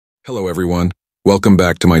Hello everyone, welcome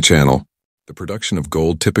back to my channel. The production of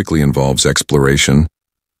gold typically involves exploration,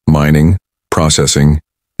 mining, processing,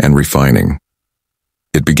 and refining.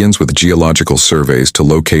 It begins with geological surveys to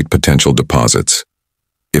locate potential deposits.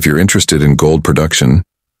 If you're interested in gold production,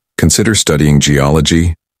 consider studying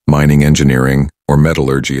geology, mining engineering, or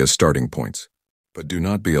metallurgy as starting points. But do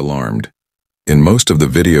not be alarmed. In most of the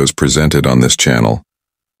videos presented on this channel,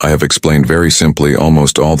 I have explained very simply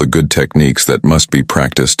almost all the good techniques that must be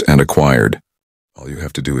practiced and acquired. All you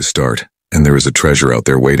have to do is start, and there is a treasure out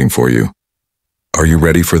there waiting for you. Are you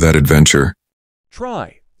ready for that adventure?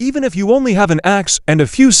 Try, even if you only have an axe and a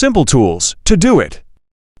few simple tools, to do it.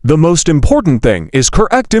 The most important thing is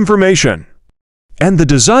correct information. And the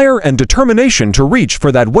desire and determination to reach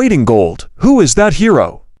for that waiting gold. Who is that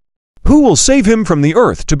hero? Who will save him from the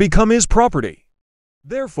earth to become his property?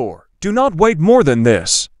 Therefore, do not wait more than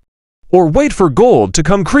this. Or wait for gold to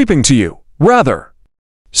come creeping to you. Rather,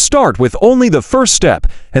 start with only the first step,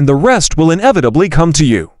 and the rest will inevitably come to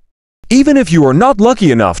you. Even if you are not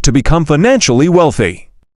lucky enough to become financially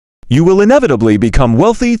wealthy, you will inevitably become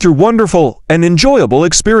wealthy through wonderful and enjoyable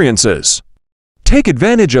experiences. Take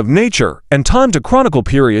advantage of nature and time to chronicle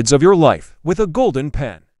periods of your life with a golden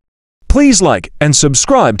pen. Please like and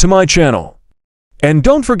subscribe to my channel. And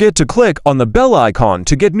don't forget to click on the bell icon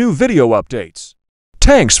to get new video updates.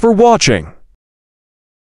 Thanks for watching.